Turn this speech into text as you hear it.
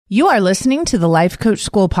You are listening to the Life Coach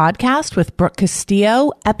School podcast with Brooke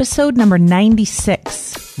Castillo, episode number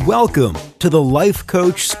 96. Welcome to the Life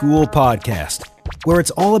Coach School podcast, where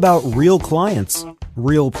it's all about real clients,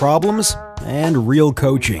 real problems, and real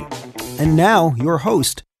coaching. And now, your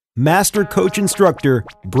host, Master Coach Instructor,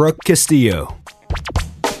 Brooke Castillo.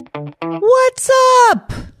 What's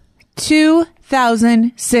up?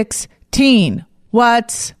 2016.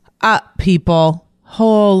 What's up, people?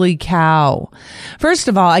 Holy cow. First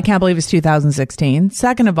of all, I can't believe it's 2016.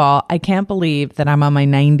 Second of all, I can't believe that I'm on my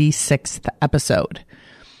 96th episode.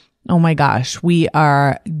 Oh my gosh, we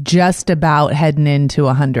are just about heading into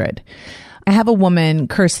 100. I have a woman,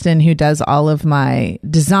 Kirsten, who does all of my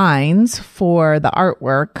designs for the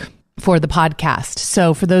artwork for the podcast.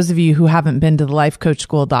 So for those of you who haven't been to the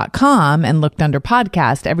lifecoachschool.com and looked under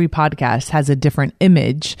podcast, every podcast has a different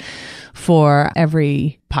image for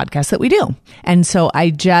every podcast that we do. And so I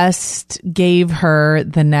just gave her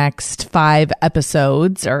the next 5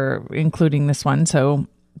 episodes, or including this one. So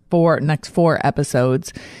next 4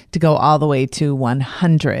 episodes to go all the way to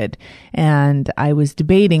 100. And I was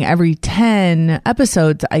debating every 10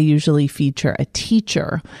 episodes, I usually feature a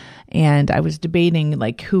teacher. And I was debating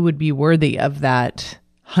like who would be worthy of that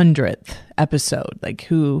 100th episode, like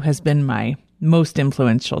who has been my most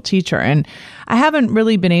influential teacher. And I haven't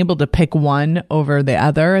really been able to pick one over the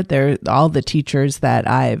other. They're all the teachers that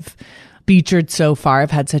I've featured so far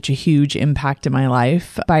have had such a huge impact in my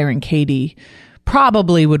life. Byron Katie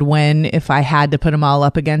probably would win if I had to put them all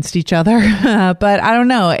up against each other. But I don't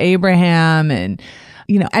know, Abraham and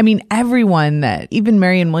everyone that, even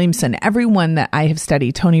Marianne Williamson, everyone that I have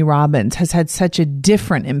studied, Tony Robbins, has had such a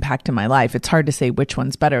different impact in my life. It's hard to say which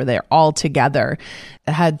one's better. They're all together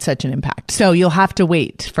had such an impact. So you'll have to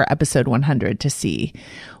wait for episode 100 to see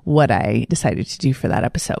what I decided to do for that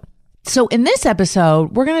episode. So in this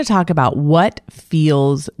episode, we're going to talk about what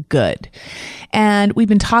feels good. And we've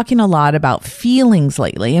been talking a lot about feelings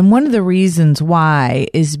lately. And one of the reasons why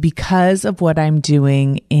is because of what I'm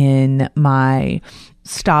doing in my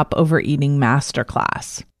Stop Overeating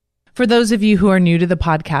Masterclass. For those of you who are new to the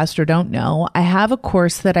podcast or don't know, I have a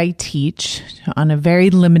course that I teach on a very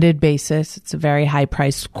limited basis. It's a very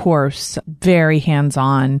high-priced course, very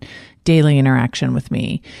hands-on daily interaction with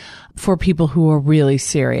me for people who are really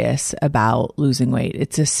serious about losing weight.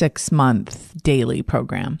 It's a 6-month daily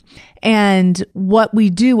program. And what we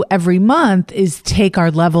do every month is take our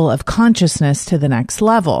level of consciousness to the next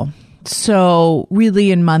level. So really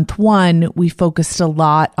in month 1, we focused a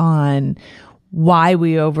lot on why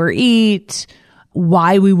we overeat,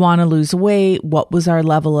 why we want to lose weight, what was our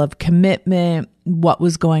level of commitment, what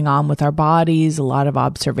was going on with our bodies, a lot of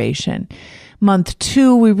observation. Month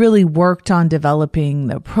 2, we really worked on developing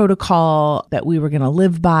the protocol that we were going to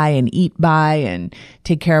live by and eat by and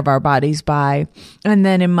take care of our bodies by. And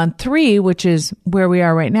then in month 3, which is where we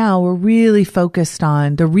are right now, we're really focused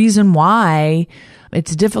on the reason why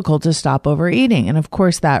it's difficult to stop overeating. And of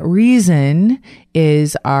course, that reason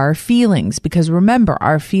is our feelings, because remember,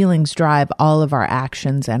 our feelings drive all of our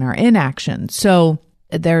actions and our inactions. So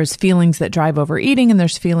there's feelings that drive overeating and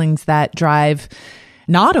there's feelings that drive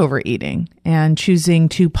not overeating and choosing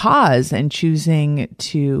to pause and choosing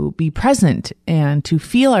to be present and to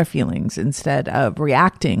feel our feelings instead of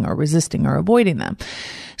reacting or resisting or avoiding them.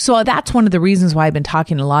 So that's one of the reasons why I've been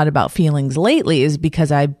talking a lot about feelings lately, is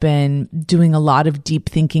because I've been doing a lot of deep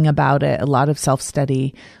thinking about it, a lot of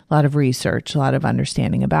self-study, a lot of research, a lot of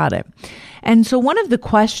understanding about it. And so one of the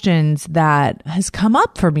questions that has come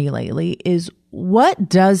up for me lately is, what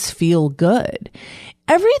does feel good?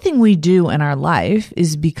 Everything we do in our life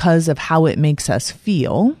is because of how it makes us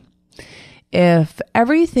feel. If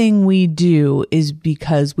everything we do is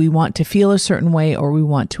because we want to feel a certain way or we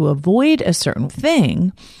want to avoid a certain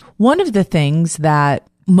thing, one of the things that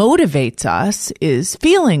motivates us is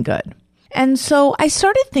feeling good. And so I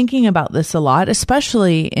started thinking about this a lot,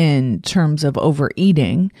 especially in terms of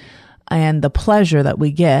overeating and the pleasure that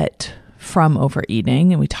we get from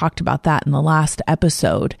overeating. And we talked about that in the last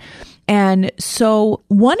episode. And so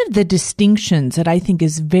one of the distinctions that I think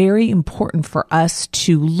is very important for us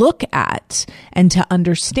to look at and to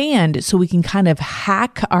understand, so we can kind of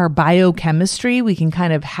hack our biochemistry, we can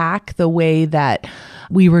kind of hack the way that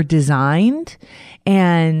we were designed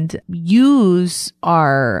and use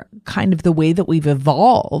our kind of the way that we've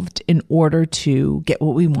evolved in order to get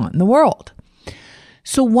what we want in the world.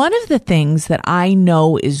 So one of the things that I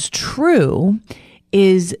know is true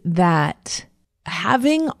is that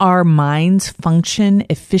having our minds function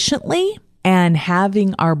efficiently and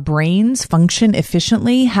having our brains function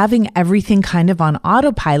efficiently, having everything kind of on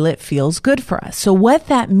autopilot feels good for us. So what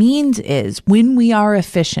that means is when we are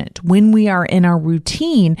efficient, when we are in our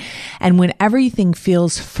routine, and when everything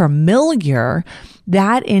feels familiar,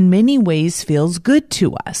 that in many ways feels good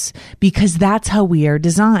to us because that's how we are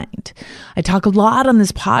designed. I talk a lot on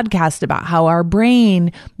this podcast about how our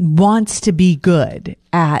brain wants to be good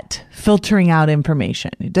at filtering out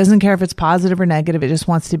information. It doesn't care if it's positive or negative. It just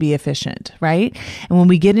wants to be efficient, right? And when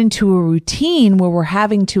we get into a routine where we're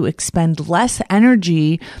having to expend less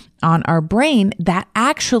energy on our brain, that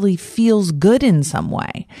actually feels good in some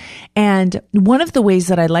way. And one of the ways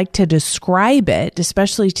that I like to describe it,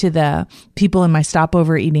 especially to the people in my Stop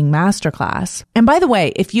Overeating Masterclass, and by the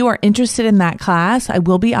way, if you are interested in that class, I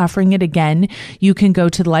will be offering it again. You can go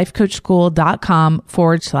to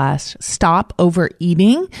thelifecoachschool.com/stop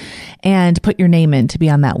overeating and put your name in to be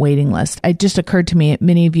on that waiting list. It just occurred to me,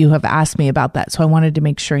 many of you have asked me about that, so I wanted to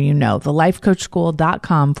make sure you know,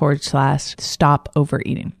 thelifecoachschool.com/stop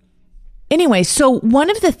overeating. Anyway, so one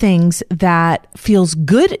of the things that feels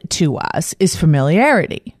good to us is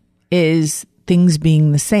familiarity, is things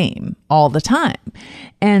being the same all the time.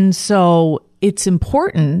 And so it's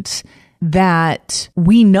important that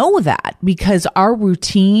we know that because our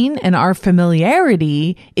routine and our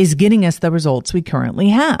familiarity is getting us the results we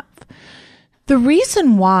currently have. The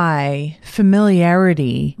reason why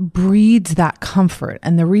familiarity breeds that comfort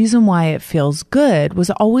and the reason why it feels good was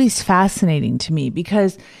always fascinating to me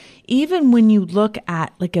because even when you look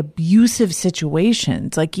at like abusive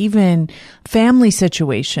situations, like even family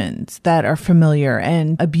situations that are familiar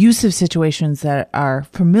and abusive situations that are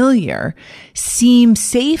familiar seem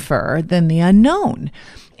safer than the unknown.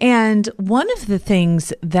 And one of the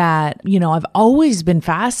things that, I've always been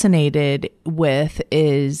fascinated with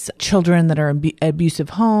is children that are in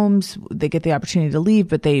abusive homes. They get the opportunity to leave,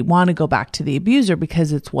 but they want to go back to the abuser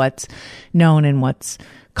because it's what's known and what's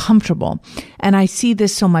comfortable. And I see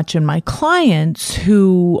this so much in my clients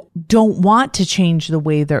who don't want to change the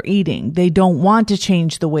way they're eating. They don't want to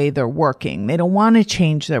change the way they're working. They don't want to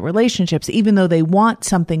change their relationships, even though they want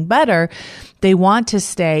something better. They want to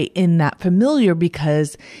stay in that familiar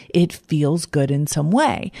because it feels good in some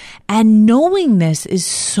way. And knowing this is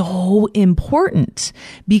so important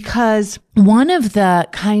because one of the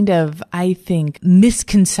kind of, I think,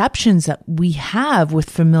 misconceptions that we have with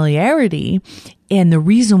familiarity, and the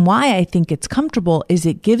reason why I think it's comfortable, is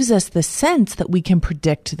it gives us the sense that we can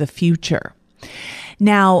predict the future.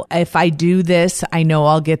 Now, if I do this, I know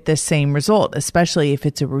I'll get this same result, especially if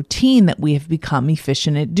it's a routine that we have become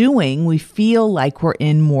efficient at doing. We feel like we're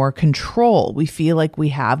in more control. We feel like we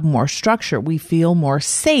have more structure. We feel more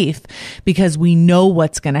safe because we know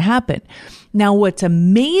what's going to happen. Now, what's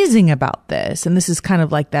amazing about this, and this is kind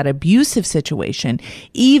of like that abusive situation,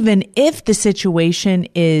 even if the situation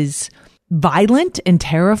is violent and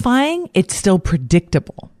terrifying, it's still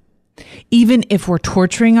predictable. Even if we're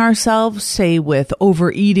torturing ourselves, say with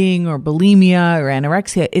overeating or bulimia or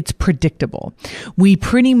anorexia, it's predictable. We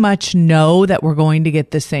pretty much know that we're going to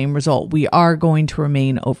get the same result. We are going to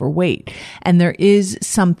remain overweight. And there is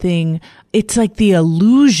something, it's like the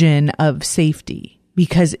illusion of safety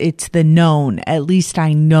because it's the known. At least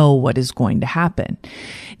I know what is going to happen.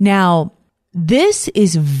 Now, this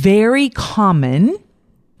is very common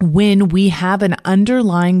when we have an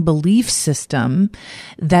underlying belief system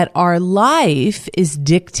that our life is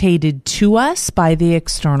dictated to us by the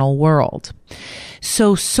external world.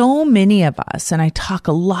 So many of us, and I talk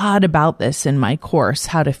a lot about this in my course,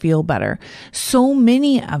 How to Feel Better, so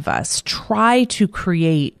many of us try to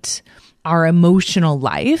create our emotional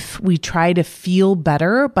life. We try to feel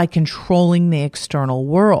better by controlling the external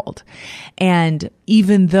world. And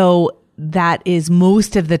even though that is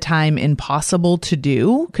most of the time impossible to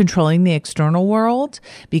do, controlling the external world,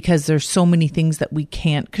 because there's so many things that we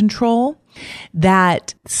can't control,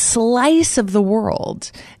 that slice of the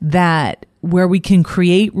world that where we can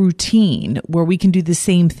create routine, where we can do the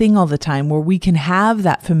same thing all the time, where we can have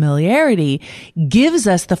that familiarity, gives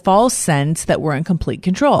us the false sense that we're in complete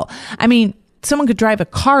control. I mean, someone could drive a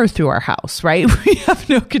car through our house, right? We have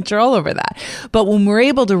no control over that. But when we're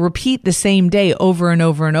able to repeat the same day over and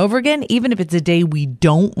over and over again, even if it's a day we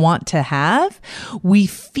don't want to have, we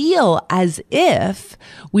feel as if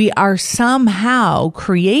we are somehow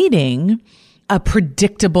creating a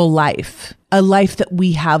predictable life, a life that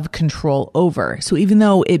we have control over. So even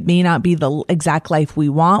though it may not be the exact life we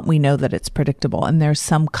want, we know that it's predictable, and there's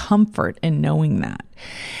some comfort in knowing that.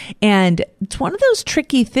 And it's one of those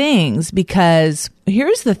tricky things because,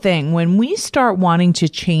 here's the thing. When we start wanting to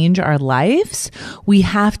change our lives, we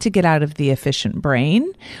have to get out of the efficient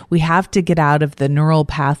brain. We have to get out of the neural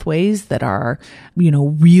pathways that are,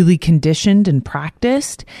 really conditioned and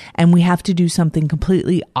practiced. And we have to do something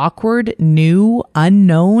completely awkward, new,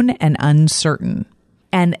 unknown, and uncertain.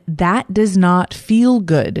 And that does not feel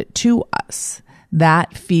good to us.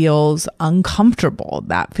 That feels uncomfortable.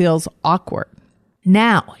 That feels awkward.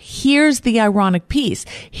 Now, here's the ironic piece.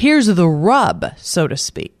 Here's the rub, so to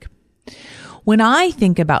speak. When I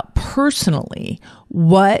think about personally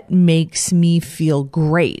what makes me feel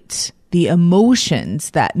great, the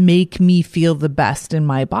emotions that make me feel the best in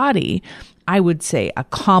my body, I would say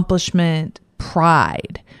accomplishment,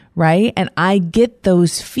 pride, right? And I get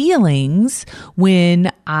those feelings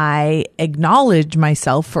when I acknowledge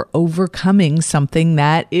myself for overcoming something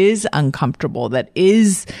that is uncomfortable, that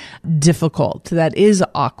is difficult, that is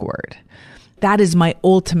awkward. That is my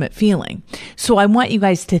ultimate feeling. So I want you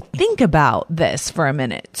guys to think about this for a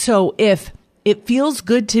minute. So if it feels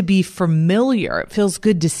good to be familiar, it feels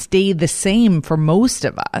good to stay the same for most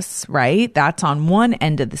of us, right? That's on one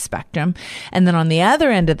end of the spectrum. And then on the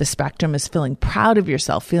other end of the spectrum is feeling proud of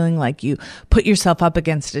yourself, feeling like you put yourself up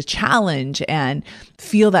against a challenge and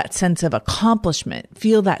feel that sense of accomplishment,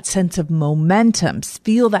 feel that sense of momentum,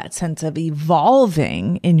 feel that sense of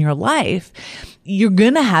evolving in your life. You're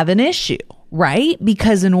going to have an issue. Right?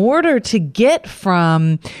 Because in order to get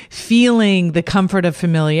from feeling the comfort of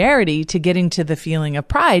familiarity to getting to the feeling of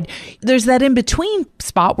pride, there's that in-between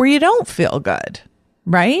spot where you don't feel good.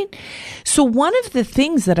 Right? So one of the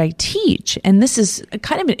things that I teach, and this is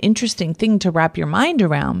kind of an interesting thing to wrap your mind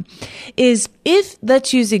around, is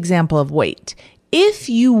let's use the example of weight. If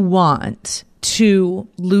you want to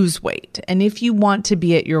lose weight, and if you want to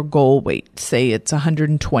be at your goal weight, say it's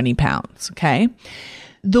 120 pounds, okay?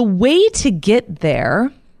 The way to get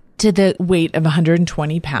there to the weight of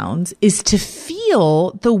 120 pounds is to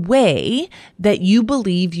feel the way that you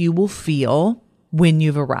believe you will feel when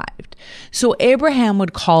you've arrived. So Abraham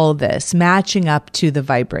would call this matching up to the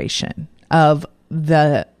vibration of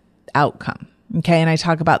the outcome. Okay. And I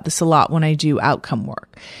talk about this a lot when I do outcome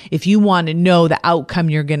work. If you want to know the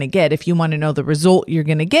outcome you're going to get, if you want to know the result you're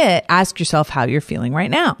going to get, ask yourself how you're feeling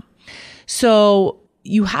right now. So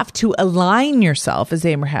you have to align yourself, as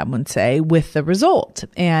Abraham would say, with the result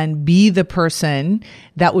and be the person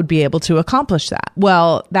that would be able to accomplish that.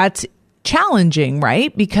 Well, that's challenging,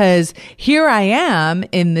 right? Because here I am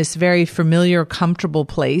in this very familiar, comfortable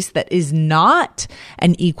place that is not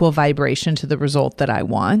an equal vibration to the result that I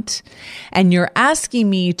want. And you're asking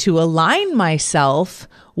me to align myself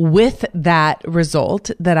with that result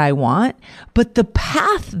that I want. But the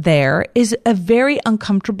path there is a very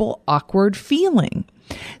uncomfortable, awkward feeling.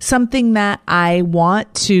 Something that I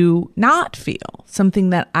want to not feel, something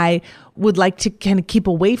that I would like to kind of keep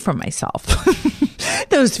away from myself.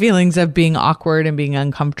 Those feelings of being awkward and being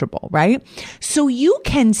uncomfortable, right? So you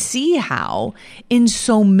can see how in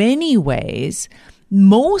so many ways,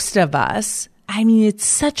 most of us, it's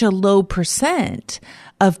such a low percent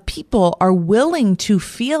of people are willing to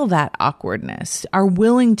feel that awkwardness, are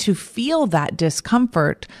willing to feel that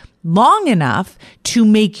discomfort long enough to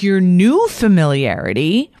make your new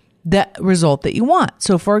familiarity the result that you want.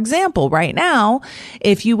 So for example, right now,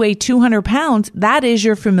 if you weigh 200 pounds, that is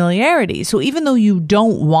your familiarity. So even though you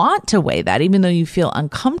don't want to weigh that, even though you feel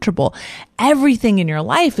uncomfortable, everything in your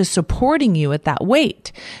life is supporting you at that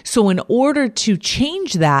weight. So in order to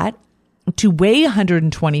change that, to weigh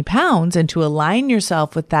 120 pounds and to align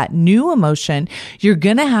yourself with that new emotion, you're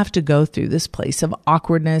going to have to go through this place of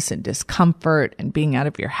awkwardness and discomfort and being out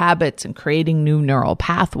of your habits and creating new neural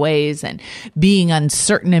pathways and being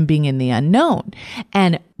uncertain and being in the unknown.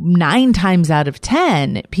 And 9 times out of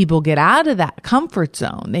 10, people get out of that comfort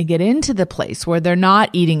zone. They get into the place where they're not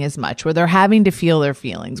eating as much, where they're having to feel their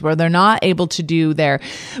feelings, where they're not able to do their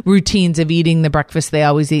routines of eating the breakfast they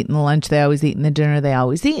always eat and the lunch they always eat and the dinner they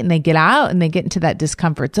always eat. And they get out and they get into that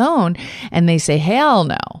discomfort zone and they say, hell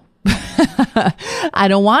no. I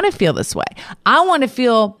don't want to feel this way. I want to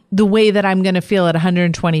feel the way that I'm going to feel at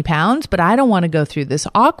 120 pounds, but I don't want to go through this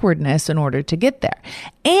awkwardness in order to get there.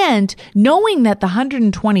 And knowing that the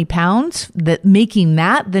 120 pounds, that making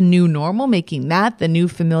that the new normal, making that the new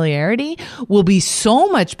familiarity will be so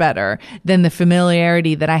much better than the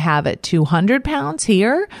familiarity that I have at 200 pounds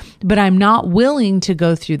here, but I'm not willing to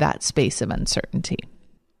go through that space of uncertainty.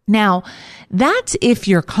 Now, that's if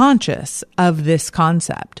you're conscious of this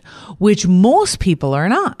concept, which most people are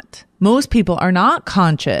not. Most people are not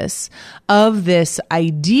conscious of this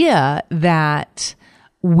idea that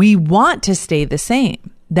we want to stay the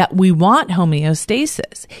same, that we want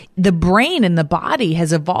homeostasis. The brain and the body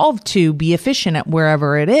has evolved to be efficient at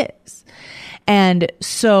wherever it is. And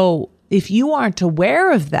so if you aren't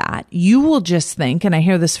aware of that, you will just think, and I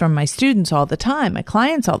hear this from my students all the time, my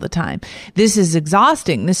clients all the time, this is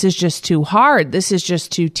exhausting. This is just too hard. This is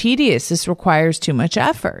just too tedious. This requires too much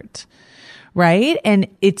effort. Right? And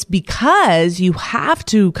it's because you have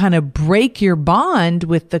to kind of break your bond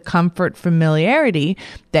with the comfort familiarity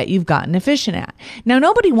that you've gotten efficient at. Now,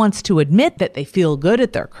 nobody wants to admit that they feel good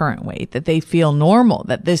at their current weight, that they feel normal,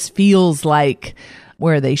 that this feels like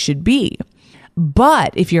where they should be.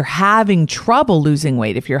 But if you're having trouble losing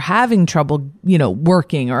weight, if you're having trouble,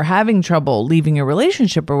 working or having trouble leaving a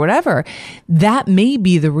relationship or whatever, that may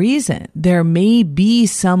be the reason. There may be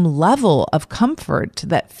some level of comfort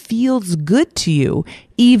that feels good to you,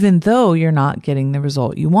 even though you're not getting the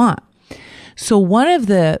result you want. So one of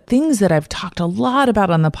the things that I've talked a lot about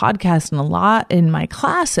on the podcast and a lot in my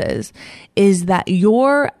classes is that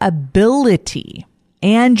your ability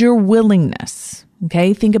and your willingness,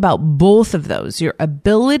 okay, think about both of those, your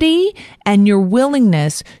ability and your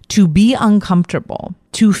willingness to be uncomfortable,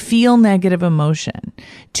 to feel negative emotion,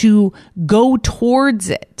 to go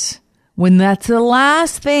towards it when that's the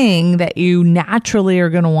last thing that you naturally are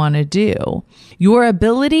going to want to do. Your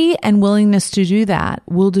ability and willingness to do that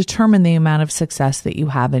will determine the amount of success that you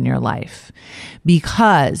have in your life.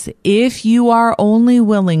 Because if you are only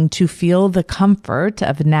willing to feel the comfort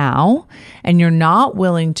of now, and you're not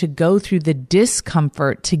willing to go through the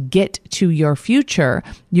discomfort to get to your future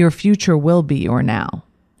will be your now.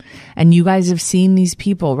 And you guys have seen these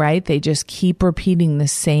people, right? They just keep repeating the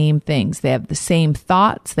same things. They have the same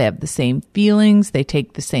thoughts. They have the same feelings. They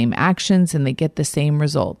take the same actions and they get the same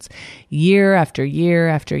results year after year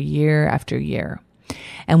after year after year.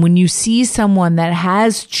 And when you see someone that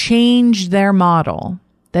has changed their model,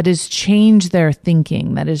 that has changed their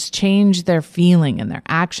thinking, that has changed their feeling and their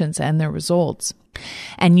actions and their results,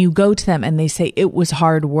 and you go to them and they say, it was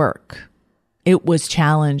hard work. It was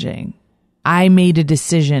challenging. I made a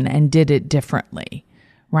decision and did it differently,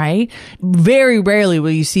 right? Very rarely will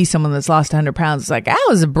you see someone that's lost 100 pounds. It's like, that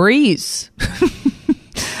was a breeze.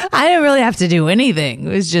 I didn't really have to do anything. It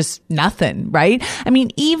was just nothing, right? I mean,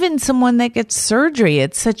 even someone that gets surgery,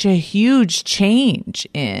 it's such a huge change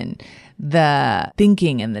in the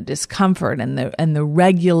thinking and the discomfort and the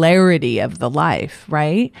regularity of the life,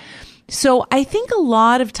 right? So I think a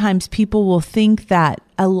lot of times people will think that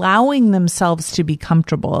allowing themselves to be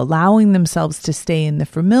comfortable, allowing themselves to stay in the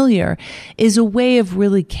familiar is a way of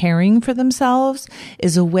really caring for themselves,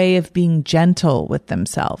 is a way of being gentle with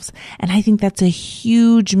themselves. And I think that's a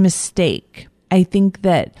huge mistake. I think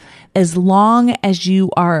that as long as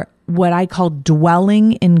you are what I call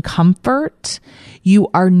dwelling in comfort, you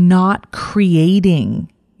are not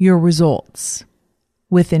creating your results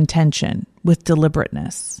with intention, with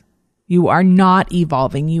deliberateness. You are not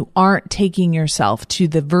evolving. You aren't taking yourself to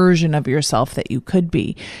the version of yourself that you could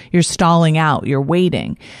be. You're stalling out. You're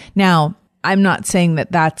waiting. Now, I'm not saying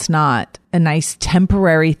that that's not a nice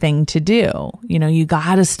temporary thing to do. You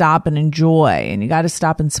got to stop and enjoy, and you got to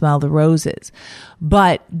stop and smell the roses.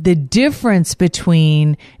 But the difference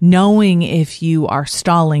between knowing if you are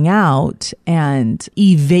stalling out and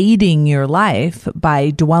evading your life by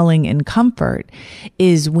dwelling in comfort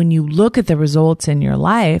is when you look at the results in your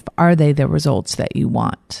life, are they the results that you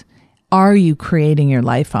want? Are you creating your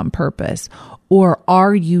life on purpose? Or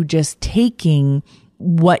are you just taking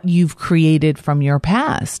what you've created from your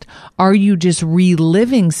past? Are you just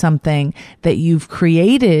reliving something that you've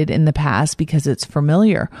created in the past because it's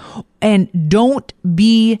familiar? And don't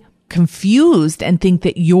be confused and think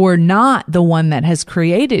that you're not the one that has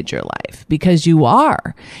created your life, because you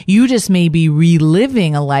are. You just may be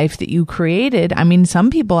reliving a life that you created. I mean, some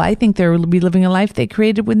people, I think they're reliving a life they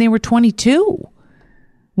created when they were 22.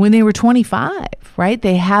 When they were 25, right?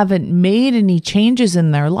 They haven't made any changes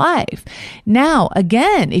in their life. Now,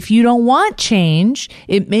 again, if you don't want change,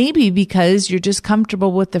 it may be because you're just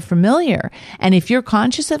comfortable with the familiar. And if you're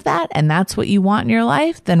conscious of that and that's what you want in your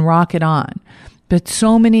life, then rock it on. But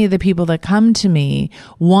so many of the people that come to me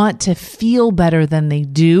want to feel better than they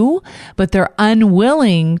do, but they're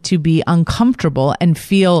unwilling to be uncomfortable and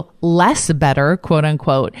feel less better, quote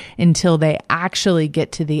unquote, until they actually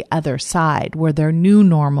get to the other side where their new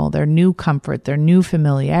normal, their new comfort, their new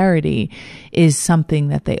familiarity is something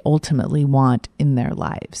that they ultimately want in their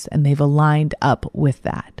lives. And they've aligned up with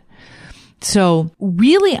that. So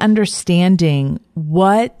really understanding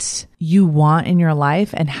what you want in your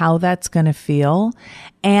life and how that's going to feel,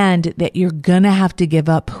 and that you're going to have to give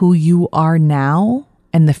up who you are now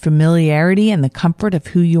and the familiarity and the comfort of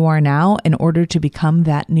who you are now in order to become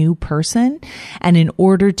that new person, and in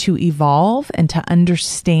order to evolve and to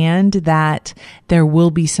understand that there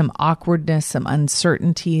will be some awkwardness, some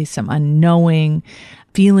uncertainty, some unknowing,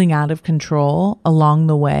 feeling out of control along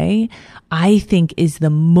the way, I think is the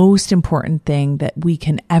most important thing that we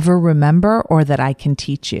can ever remember, or that I can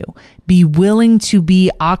teach you. Be willing to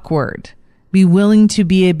be awkward. Be willing to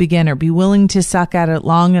be a beginner. Be willing to suck at it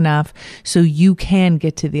long enough so you can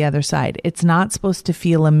get to the other side. It's not supposed to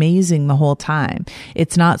feel amazing the whole time.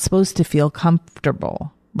 It's not supposed to feel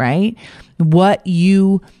comfortable, right? What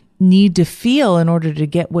you need to feel in order to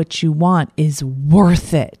get what you want is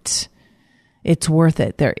worth it. It's worth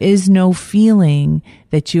it. There is no feeling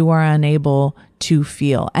that you are unable to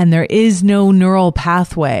feel. And there is no neural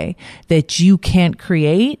pathway that you can't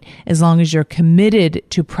create as long as you're committed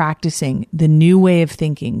to practicing the new way of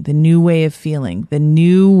thinking, the new way of feeling, the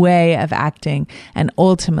new way of acting, and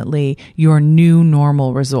ultimately your new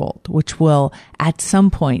normal result, which will at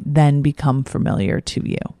some point then become familiar to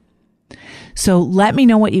you. So let me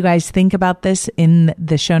know what you guys think about this in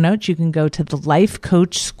the show notes. You can go to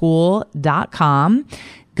thelifecoachschool.com,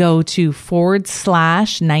 go to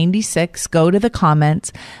 /96, go to the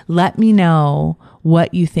comments. Let me know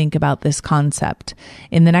what you think about this concept.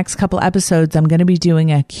 In the next couple episodes, I'm going to be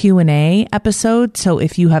doing a Q&A episode. So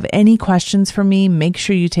if you have any questions for me, make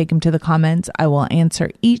sure you take them to the comments. I will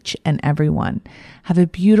answer each and every one. Have a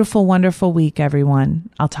beautiful, wonderful week, everyone.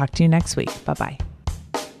 I'll talk to you next week. Bye-bye.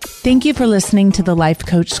 Thank you for listening to the Life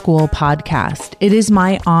Coach School podcast. It is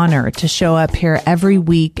my honor to show up here every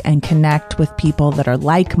week and connect with people that are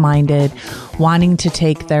like-minded, wanting to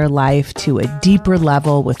take their life to a deeper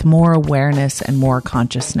level with more awareness and more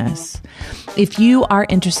consciousness. If you are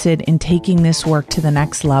interested in taking this work to the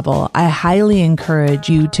next level, I highly encourage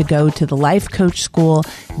you to go to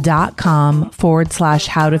thelifecoachschool.com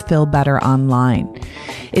 /how to feel better online.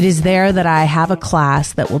 It is there that I have a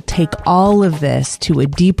class that will take all of this to a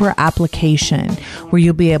deeper application where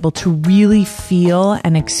you'll be able to really feel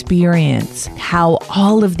and experience how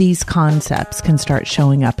all of these concepts can start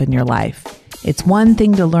showing up in your life. It's one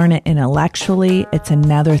thing to learn it intellectually. It's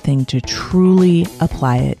another thing to truly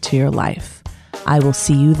apply it to your life. I will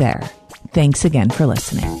see you there. Thanks again for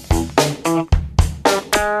listening.